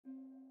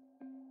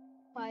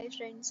Hi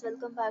friends,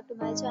 welcome back to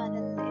my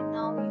channel and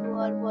now you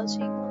are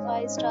watching a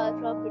 5-star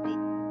property.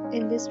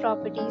 In this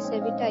property,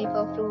 every type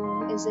of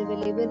room is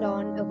available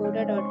on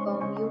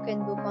agoda.com. You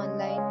can book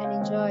online and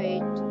enjoy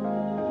it.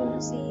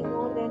 To see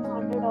more than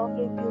 100 of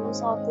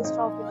reviews of this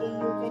property,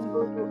 you can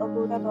go to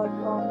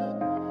agoda.com.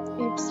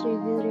 Its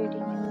review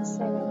rating is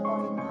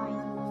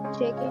 7.9.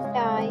 Check-in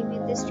time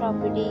in this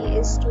property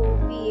is 2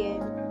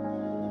 p.m.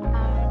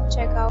 and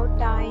check-out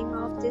time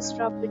of this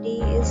property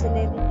is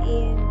 11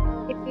 a.m.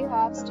 If you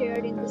have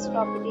stayed in this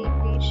property,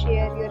 please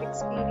share your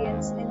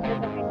experience in the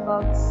comment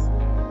box.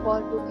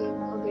 For booking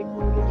or get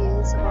more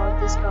details about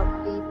this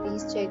property,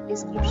 please check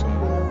description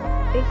below.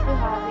 If you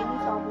have any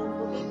problem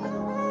booking a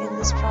room in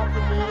this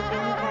property,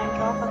 then you can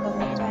drop a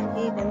comment and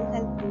we will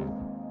help you.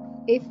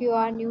 If you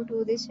are new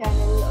to this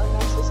channel or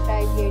not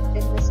subscribed yet,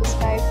 then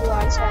subscribe to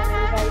our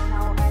channel right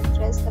now and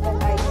press the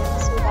bell icon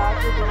so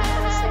that you don't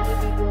miss any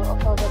video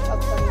of our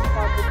upcoming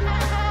property.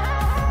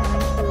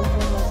 Thank you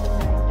for watching.